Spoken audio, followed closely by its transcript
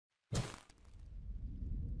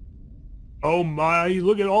Oh my,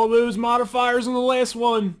 look at all those modifiers in the last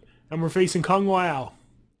one. And we're facing Kung Lao.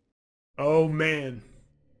 Oh man.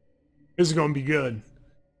 This is going to be good.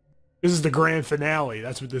 This is the grand finale.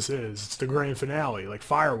 That's what this is. It's the grand finale, like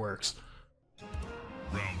fireworks.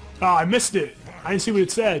 Oh, I missed it. I didn't see what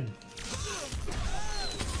it said.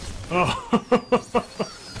 Oh.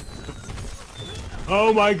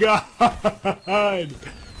 Oh my god.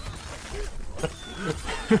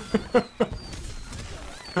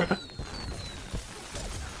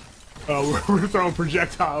 Oh, we're throwing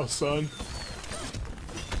projectiles, son.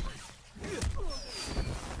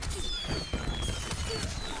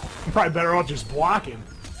 I'm probably better off just blocking.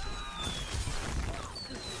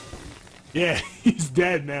 Yeah, he's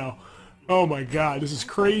dead now. Oh my god, this is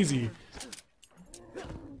crazy.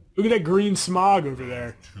 Look at that green smog over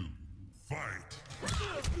there.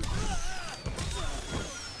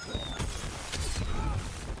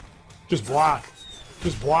 Just block.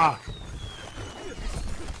 Just block.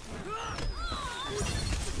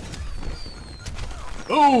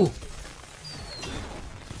 Oh!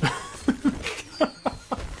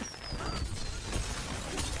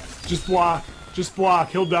 Just block. Just block.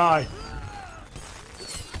 He'll die.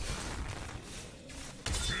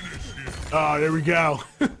 Oh, there we go.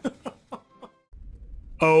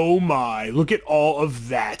 Oh my. Look at all of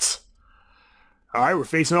that. Alright, we're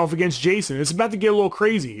facing off against Jason. It's about to get a little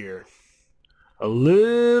crazy here. A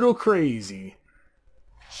little crazy.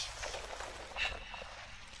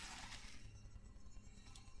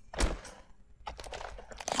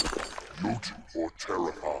 Mutant or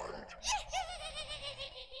terrified?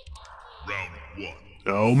 Round one.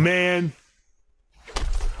 Oh man.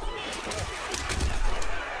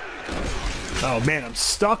 Oh man, I'm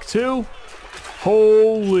stuck too?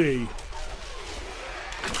 Holy.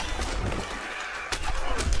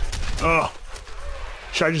 Oh.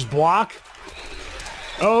 Should I just block?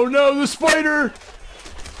 Oh no, the spider!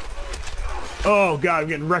 Oh god, I'm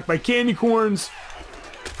getting wrecked by candy corns.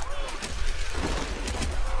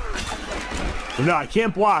 But no, I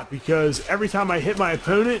can't block because every time I hit my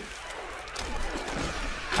opponent,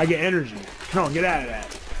 I get energy. Come on, get out of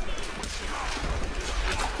that.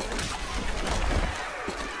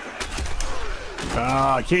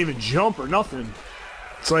 I can't even jump or nothing.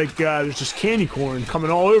 It's like there's just candy corn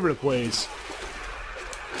coming all over the place.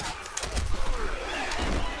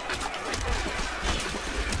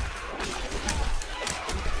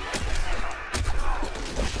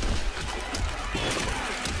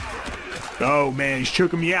 Oh man, he's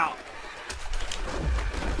choking me out.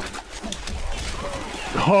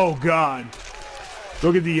 Oh god.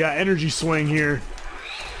 Look at the energy swing here.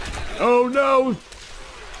 Oh no.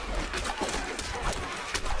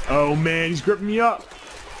 Oh man, he's gripping me up.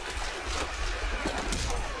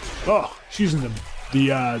 Oh, she's using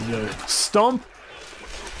the stump.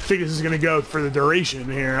 I think this is gonna go for the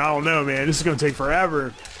duration here. I don't know, man. This is gonna take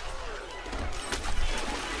forever.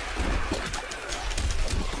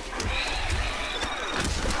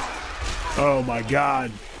 Oh my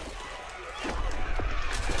god.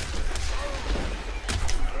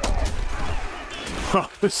 Huh,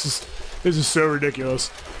 this is so ridiculous.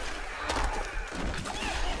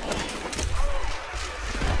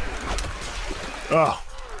 Oh.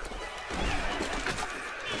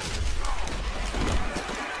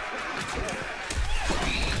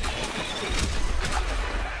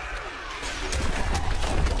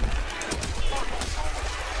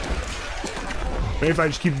 Maybe if I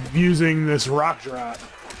just keep using this rock drop.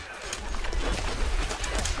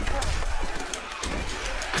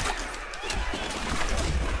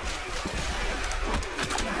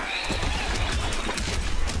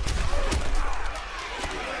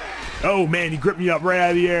 Oh man, he gripped me up right out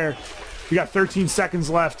of the air. We got 13 seconds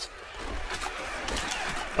left.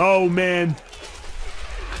 Oh man.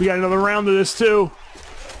 We got another round of this too.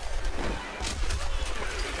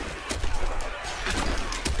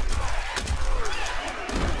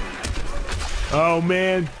 Oh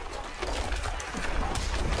man.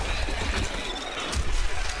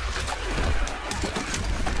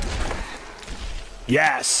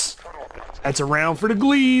 Yes. That's a round for the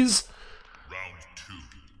Gleez.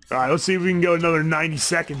 All right, let's see if we can go another 90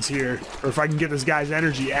 seconds here, or if I can get this guy's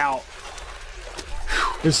energy out.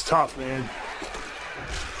 Whew, this is tough, man.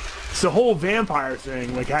 It's the whole vampire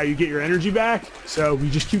thing, like how you get your energy back. So we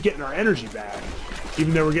just keep getting our energy back,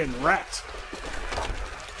 even though we're getting wrecked.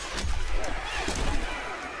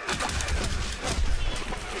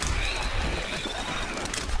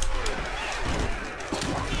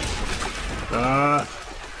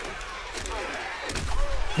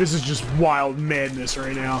 This is just wild madness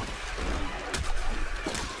right now.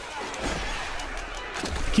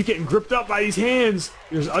 Keep getting gripped up by these hands.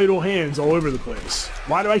 There's idle hands all over the place.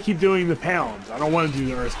 Why do I keep doing the pounds? I don't want to do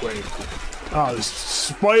the earthquake. Oh, this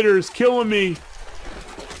spider's killing me.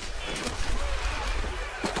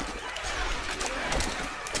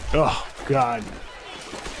 Oh, God.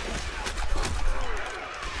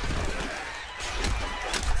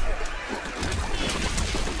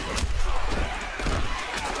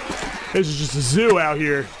 This is just a zoo out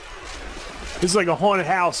here. This is like a haunted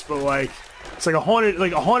house, but like it's like a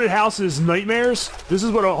haunted house's nightmares. This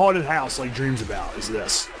is what a haunted house like dreams about. Is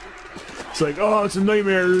this? It's like, oh, it's a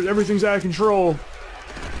nightmare. Everything's out of control.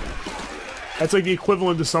 That's like the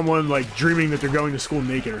equivalent to someone like dreaming that they're going to school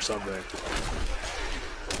naked or something.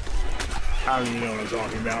 I don't even know what I'm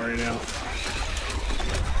talking about right now.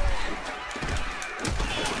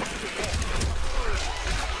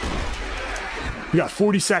 We got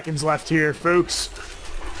 40 seconds left here, folks.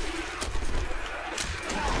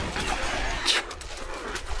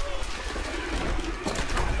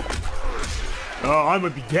 Oh, I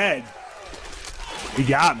might be dead. He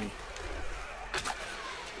got me.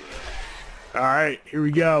 All right, here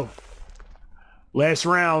we go. Last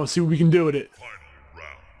round. Let's see what we can do with it. Final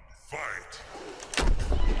round. Fight.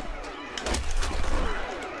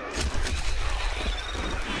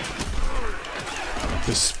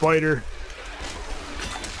 The spider.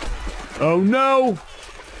 Oh no!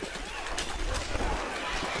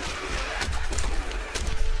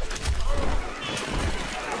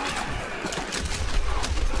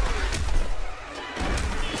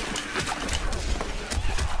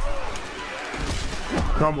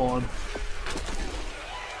 Come on.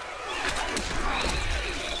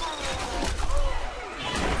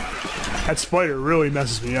 That spider really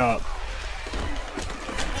messes me up.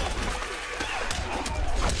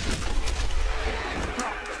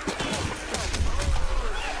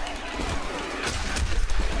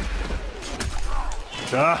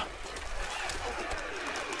 Ah.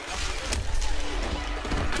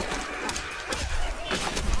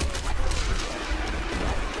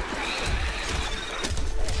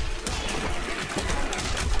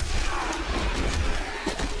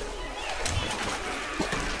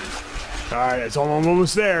 Alright, it's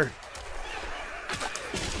almost there.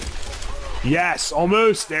 Yes,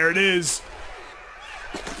 almost. There it is.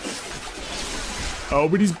 Oh,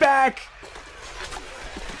 but he's back.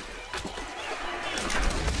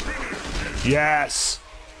 Yes.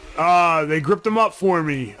 They gripped him up for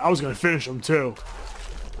me. I was going to finish him, too.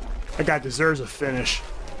 That guy deserves a finish.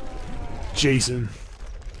 Jason.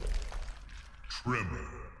 Tremor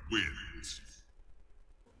wins.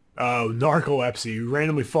 Oh, narcolepsy. You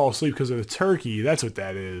randomly fall asleep because of the turkey. That's what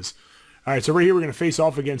that is. All right, so right here we're going to face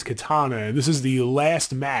off against Katana. And this is the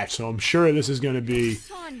last match, so I'm sure this is going to be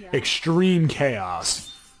extreme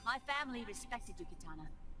chaos. My family respected you, Katana.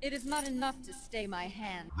 It is not enough to stay my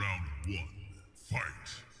hand. Round one. Fight.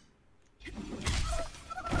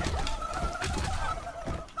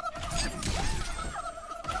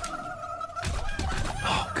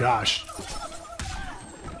 Oh, gosh.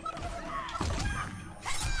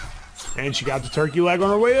 And she got the turkey leg on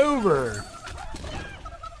her way over.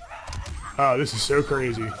 Oh, this is so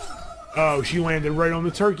crazy. Oh, she landed right on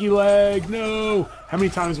the turkey leg. No. How many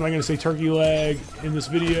times am I going to say turkey leg in this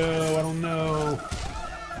video? I don't know.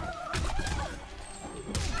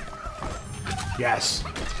 Yes.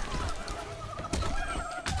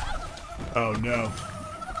 Oh, no.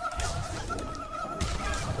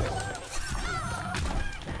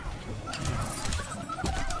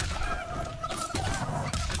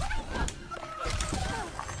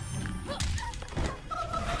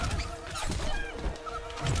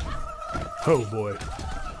 Oh, boy.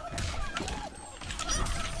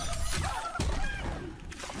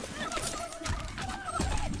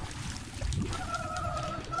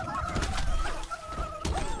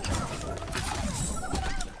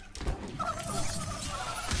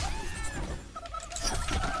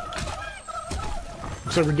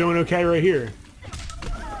 Looks like we're doing okay right here.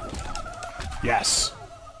 Yes.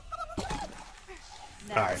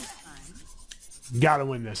 Alright. Gotta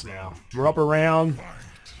win this now. We're up around.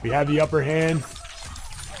 We have the upper hand.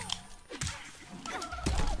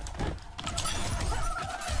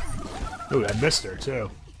 Ooh, I missed her too.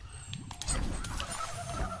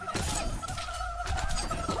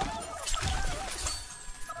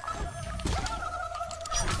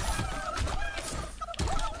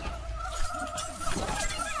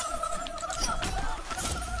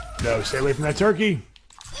 No, stay away from that turkey.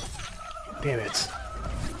 Damn it.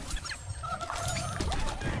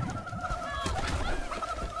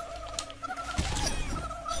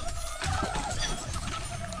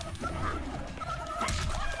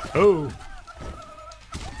 Oh.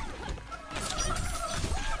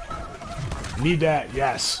 Need that,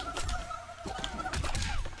 yes.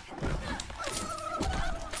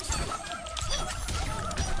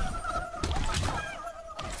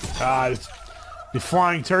 The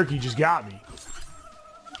flying turkey just got me.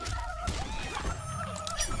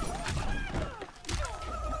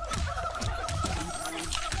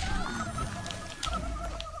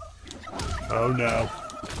 Oh no.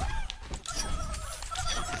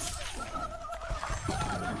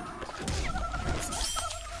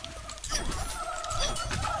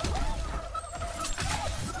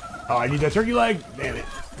 Oh, I need that turkey leg. Damn it.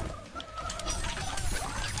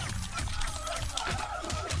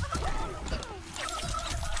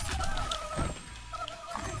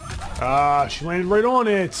 She landed right on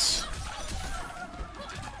it.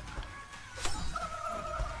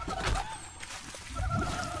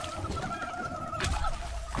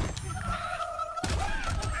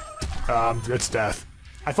 That's death.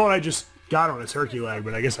 I thought I just got on a turkey leg,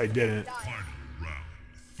 but I guess I didn't. Final round.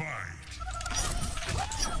 Fight.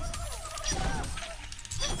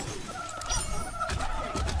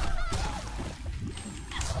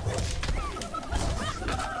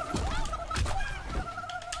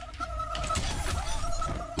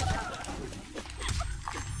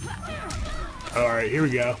 Alright, here we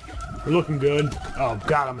go. We're looking good. Oh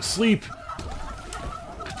god, I'm asleep.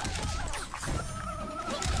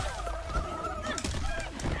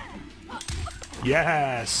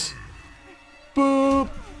 Yes. Boop.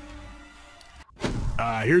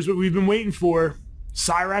 Here's what we've been waiting for.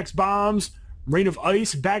 Cyrax bombs, rain of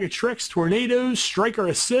ice, bag of tricks, tornadoes, striker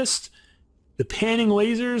assist, the panning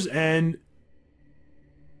lasers, and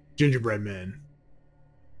gingerbread man.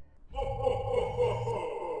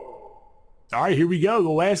 Alright, here we go. The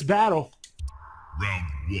last battle. Round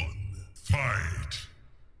 1. Fight.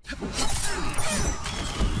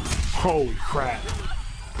 Holy crap.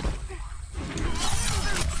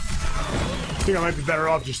 I think I might be better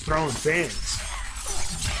off just throwing fans.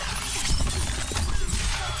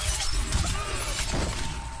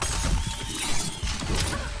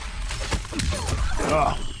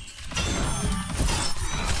 Oh.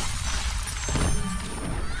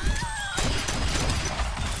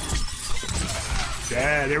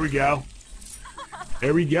 Yeah, there we go.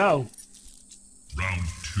 There we go. Round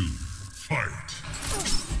 2. Fight.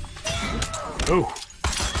 Oh.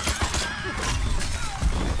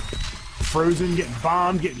 Frozen, getting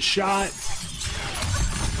bombed, getting shot.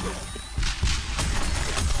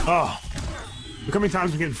 Oh. Look how many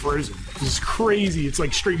times I'm getting frozen. This is crazy. It's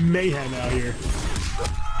like straight mayhem out here.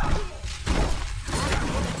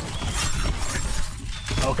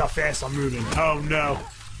 Oh, look how fast I'm moving. Oh no.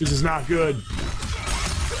 This is not good.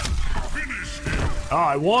 Oh,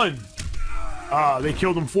 I won. They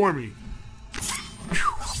killed him for me.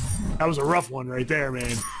 Whew. That was a rough one right there,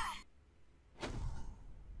 man.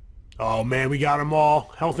 Oh man, we got them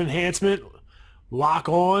all. Health enhancement, lock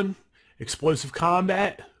on, explosive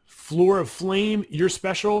combat, floor of flame, you're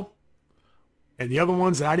special, and the other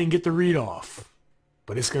ones that I didn't get to read off.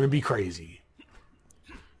 But it's going to be crazy.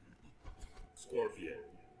 Scorpion,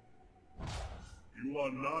 you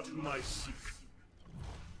are not in my secret,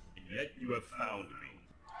 and yet you have found me.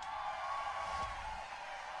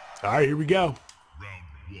 All right, here we go. Round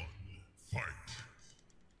 1. Fight.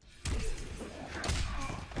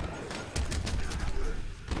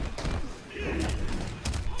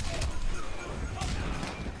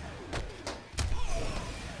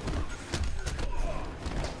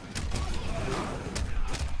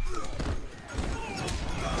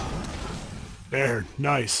 There,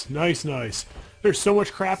 nice, nice, nice. There's so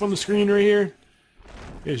much crap on the screen right here.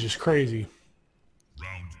 It's just crazy.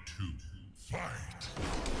 Round 2. Fight.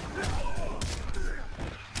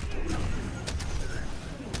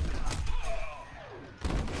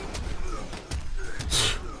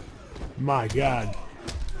 My God.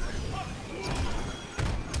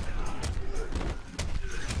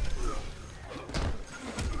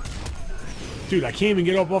 Dude, I can't even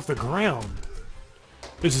get up off the ground.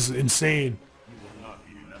 This is insane.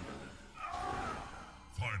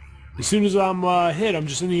 As soon as I'm hit, I'm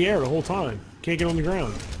just in the air the whole time. Can't get on the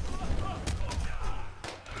ground.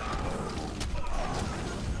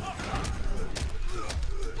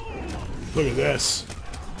 Look at this.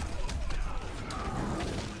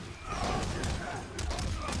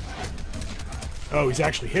 Oh, he's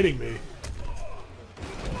actually hitting me.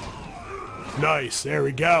 Nice, there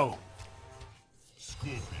we go.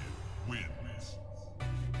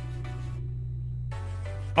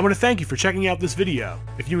 I want to thank you for checking out this video.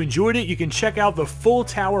 If you enjoyed it, you can check out the full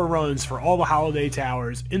tower runs for all the holiday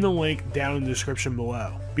towers in the link down in the description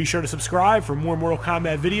below. Be sure to subscribe for more Mortal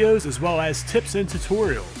Kombat videos as well as tips and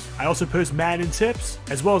tutorials. I also post Madden tips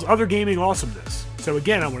as well as other gaming awesomeness. So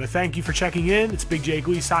again, I want to thank you for checking in. It's Big J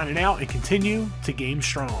Gleez signing out, and continue to game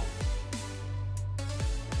strong.